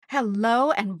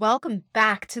Hello and welcome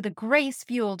back to the Grace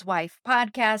Fueled Wife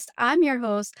podcast. I'm your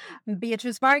host,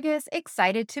 Beatrice Vargas,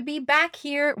 excited to be back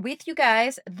here with you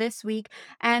guys this week.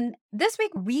 And this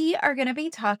week, we are going to be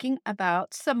talking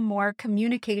about some more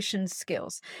communication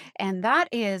skills. And that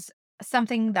is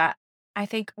something that I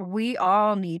think we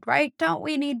all need, right? Don't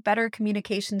we need better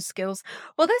communication skills?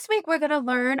 Well, this week, we're going to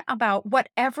learn about what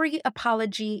every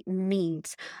apology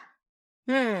means.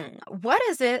 What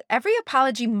is it? Every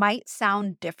apology might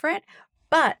sound different,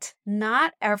 but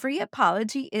not every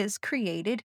apology is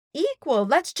created equal.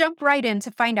 Let's jump right in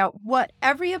to find out what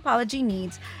every apology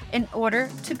needs in order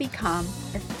to become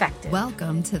effective.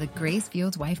 Welcome to the Grace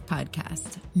Fueled Wife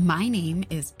podcast. My name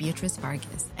is Beatrice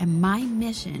Vargas, and my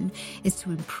mission is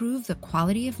to improve the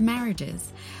quality of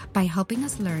marriages by helping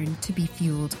us learn to be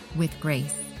fueled with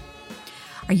grace.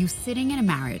 Are you sitting in a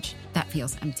marriage that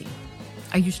feels empty?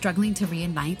 Are you struggling to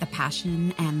reignite the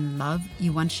passion and love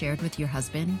you once shared with your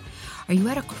husband? Are you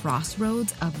at a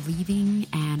crossroads of leaving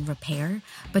and repair,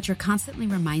 but you're constantly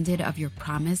reminded of your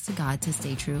promise to God to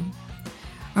stay true?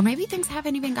 Or maybe things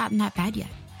haven't even gotten that bad yet.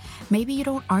 Maybe you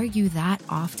don't argue that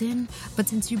often, but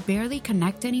since you barely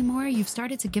connect anymore, you've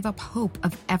started to give up hope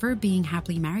of ever being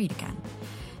happily married again.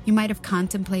 You might have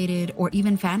contemplated or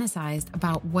even fantasized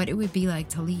about what it would be like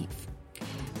to leave.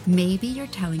 Maybe you're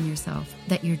telling yourself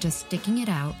that you're just sticking it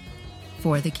out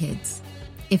for the kids.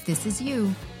 If this is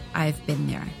you, I've been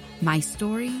there. My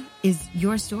story is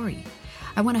your story.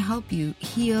 I want to help you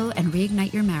heal and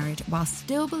reignite your marriage while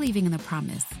still believing in the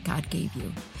promise God gave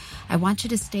you. I want you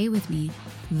to stay with me,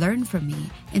 learn from me,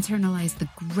 internalize the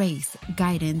grace,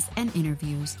 guidance, and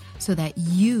interviews so that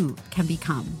you can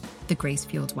become the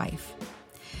grace-fueled wife.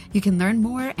 You can learn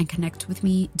more and connect with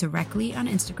me directly on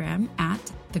Instagram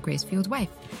at The Grace Fueled Wife.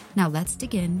 Now let's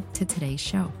dig into today's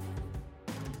show.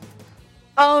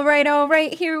 All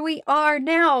right, here we are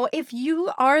now. If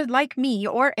you are like me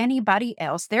or anybody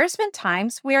else, there's been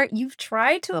times where you've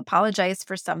tried to apologize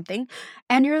for something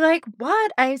and you're like,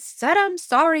 what? I said I'm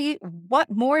sorry. What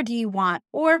more do you want?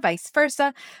 Or vice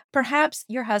versa. Perhaps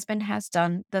your husband has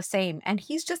done the same and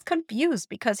he's just confused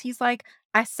because he's like,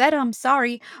 I said I'm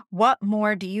sorry. What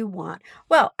more do you want?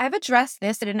 Well, I've addressed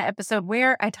this in an episode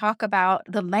where I talk about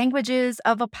the languages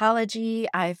of apology.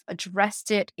 I've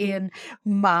addressed it in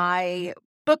my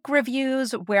book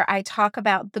reviews where I talk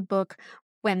about the book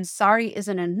When Sorry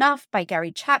Isn't Enough by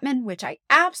Gary Chapman, which I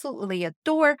absolutely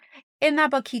adore. In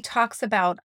that book, he talks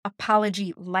about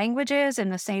apology languages in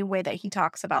the same way that he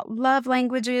talks about love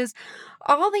languages.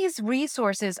 All these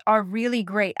resources are really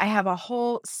great. I have a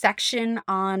whole section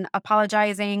on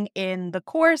apologizing in the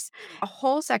course, a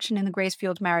whole section in the Grace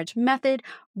Fueled Marriage Method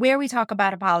where we talk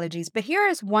about apologies. But here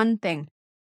is one thing.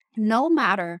 No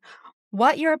matter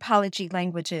what your apology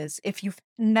language is, if you've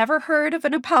never heard of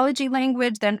an apology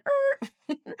language, then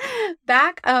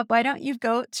back up. Why don't you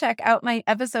go check out my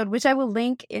episode, which I will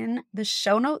link in the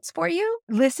show notes for you?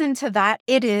 Listen to that.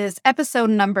 It is episode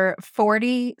number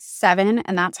 47,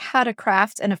 and that's how to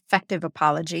craft an effective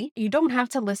apology. You don't have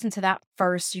to listen to that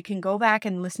first. You can go back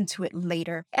and listen to it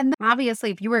later. And then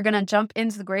obviously, if you were going to jump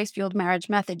into the Grace Fueled Marriage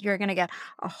Method, you're going to get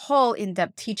a whole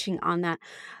in-depth teaching on that.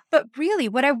 But really,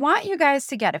 what I want you guys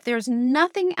to get, if there's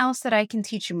nothing else that I can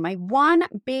teach you, my one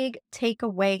big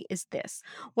takeaway is this.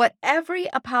 What every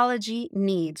apology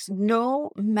needs,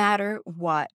 no matter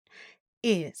what,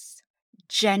 is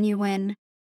genuine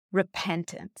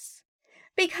repentance.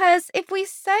 Because if we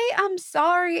say, I'm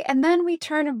sorry, and then we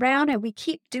turn around and we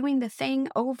keep doing the thing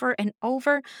over and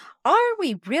over, are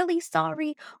we really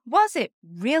sorry? Was it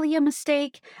really a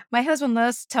mistake? My husband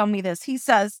loves to tell me this. He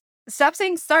says, stop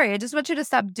saying sorry. I just want you to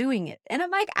stop doing it. And I'm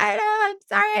like, I know, I'm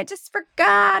sorry. I just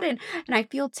forgot. And I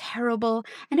feel terrible.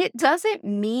 And it doesn't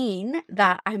mean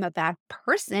that I'm a bad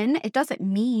person. It doesn't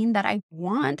mean that I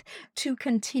want to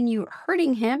continue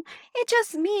hurting him. It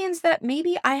just means that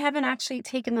maybe I haven't actually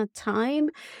taken the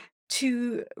time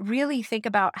to really think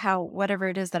about how whatever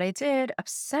it is that I did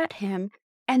upset him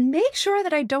and make sure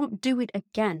that I don't do it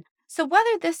again. So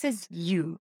whether this is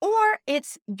you or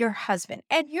it's your husband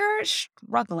and you're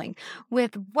struggling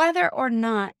with whether or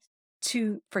not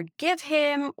to forgive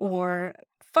him or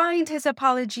find his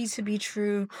apology to be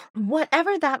true,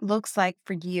 whatever that looks like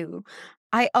for you,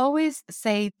 I always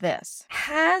say this.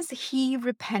 Has he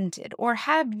repented or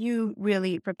have you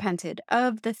really repented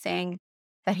of the thing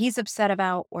that he's upset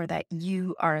about or that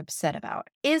you are upset about?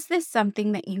 Is this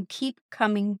something that you keep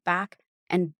coming back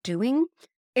and doing?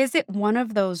 Is it one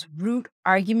of those root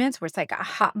arguments where it's like a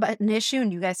hot button issue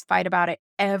and you guys fight about it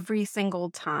every single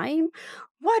time?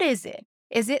 What is it?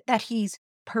 Is it that he's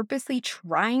purposely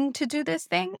trying to do this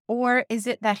thing? Or is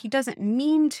it that he doesn't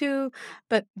mean to,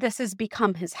 but this has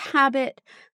become his habit?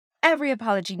 Every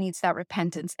apology needs that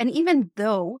repentance. And even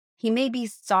though he may be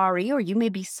sorry, or you may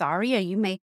be sorry, or you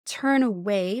may turn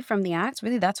away from the act,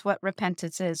 really, that's what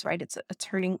repentance is, right? It's a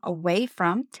turning away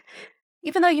from.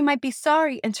 Even though you might be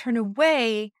sorry and turn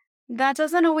away, that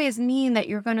doesn't always mean that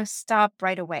you're going to stop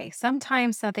right away.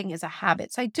 Sometimes something is a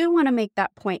habit. So I do want to make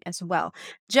that point as well.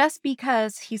 Just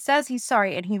because he says he's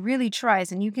sorry and he really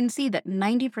tries, and you can see that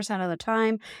 90% of the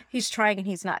time he's trying and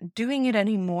he's not doing it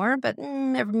anymore, but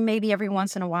maybe every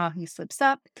once in a while he slips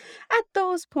up. At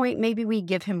those point, maybe we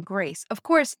give him grace. Of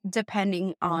course,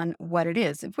 depending on what it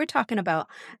is. If we're talking about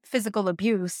physical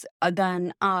abuse,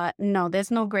 then no,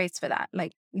 there's no grace for that.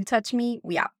 Like, you touch me,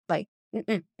 we out. Like,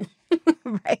 mm-mm.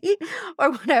 Right?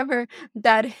 Or whatever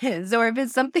that is. Or if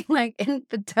it's something like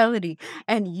infidelity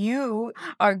and you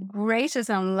are gracious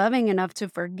and loving enough to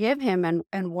forgive him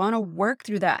and want to work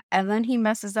through that, and then he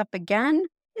messes up again,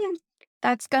 mm,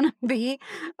 that's going to be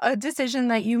a decision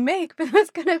that you make, but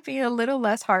it's going to be a little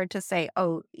less hard to say,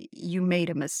 oh, you made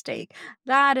a mistake.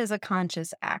 That is a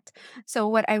conscious act. So,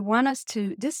 what I want us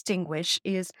to distinguish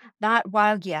is that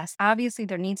while, yes, obviously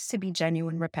there needs to be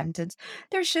genuine repentance,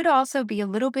 there should also be a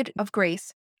little bit of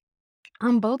grace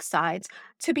on both sides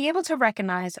to be able to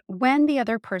recognize when the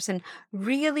other person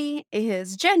really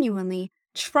is genuinely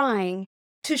trying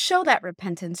to show that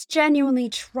repentance, genuinely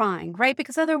trying, right?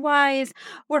 Because otherwise,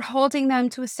 we're holding them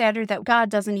to a standard that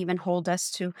God doesn't even hold us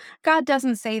to. God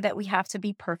doesn't say that we have to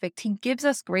be perfect. He gives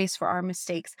us grace for our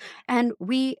mistakes. And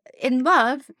we, in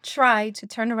love, try to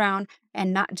turn around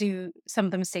and not do some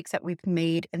of the mistakes that we've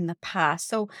made in the past.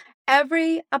 So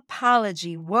every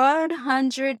apology,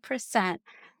 100%,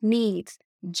 needs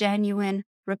genuine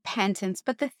repentance.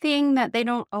 But the thing that they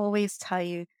don't always tell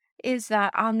you is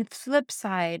that on the flip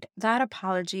side, that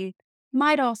apology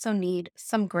might also need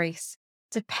some grace,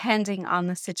 depending on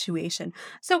the situation.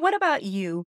 So, what about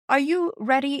you? Are you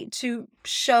ready to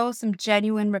show some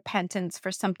genuine repentance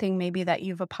for something maybe that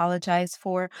you've apologized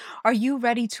for? Are you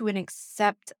ready to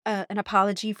accept an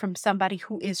apology from somebody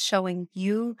who is showing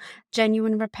you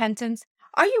genuine repentance?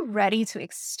 Are you ready to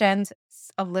extend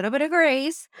a little bit of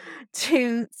grace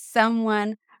to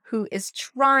someone who is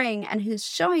trying and who's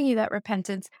showing you that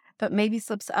repentance, but maybe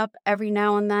slips up every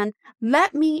now and then?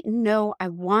 Let me know. I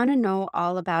want to know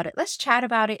all about it. Let's chat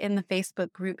about it in the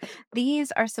Facebook group.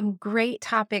 These are some great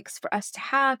topics for us to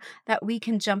have that we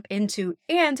can jump into.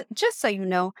 And just so you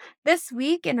know, this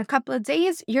week, in a couple of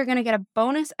days, you're going to get a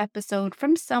bonus episode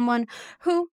from someone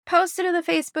who posted in the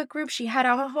Facebook group. She had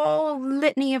a whole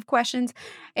litany of questions,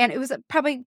 and it was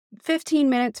probably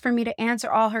 15 minutes for me to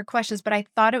answer all her questions, but I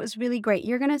thought it was really great.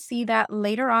 You're going to see that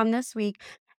later on this week.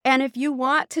 And if you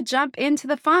want to jump into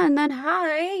the fun, then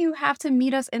hi, you have to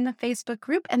meet us in the Facebook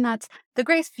group, and that's the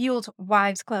Grace Fueled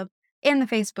Wives Club in the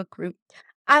Facebook group.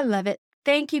 I love it.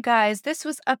 Thank you guys. This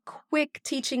was a quick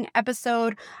teaching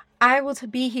episode. I will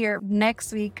be here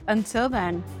next week. Until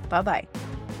then, bye-bye.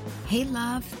 Hey,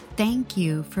 love, thank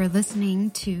you for listening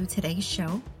to today's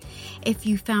show. If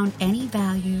you found any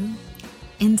value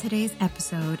in today's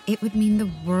episode, it would mean the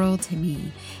world to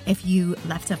me if you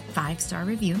left a 5-star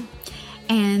review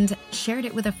and shared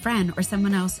it with a friend or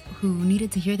someone else who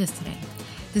needed to hear this today.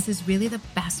 This is really the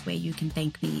best way you can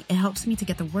thank me. It helps me to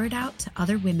get the word out to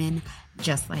other women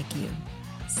just like you.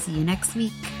 See you next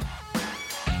week.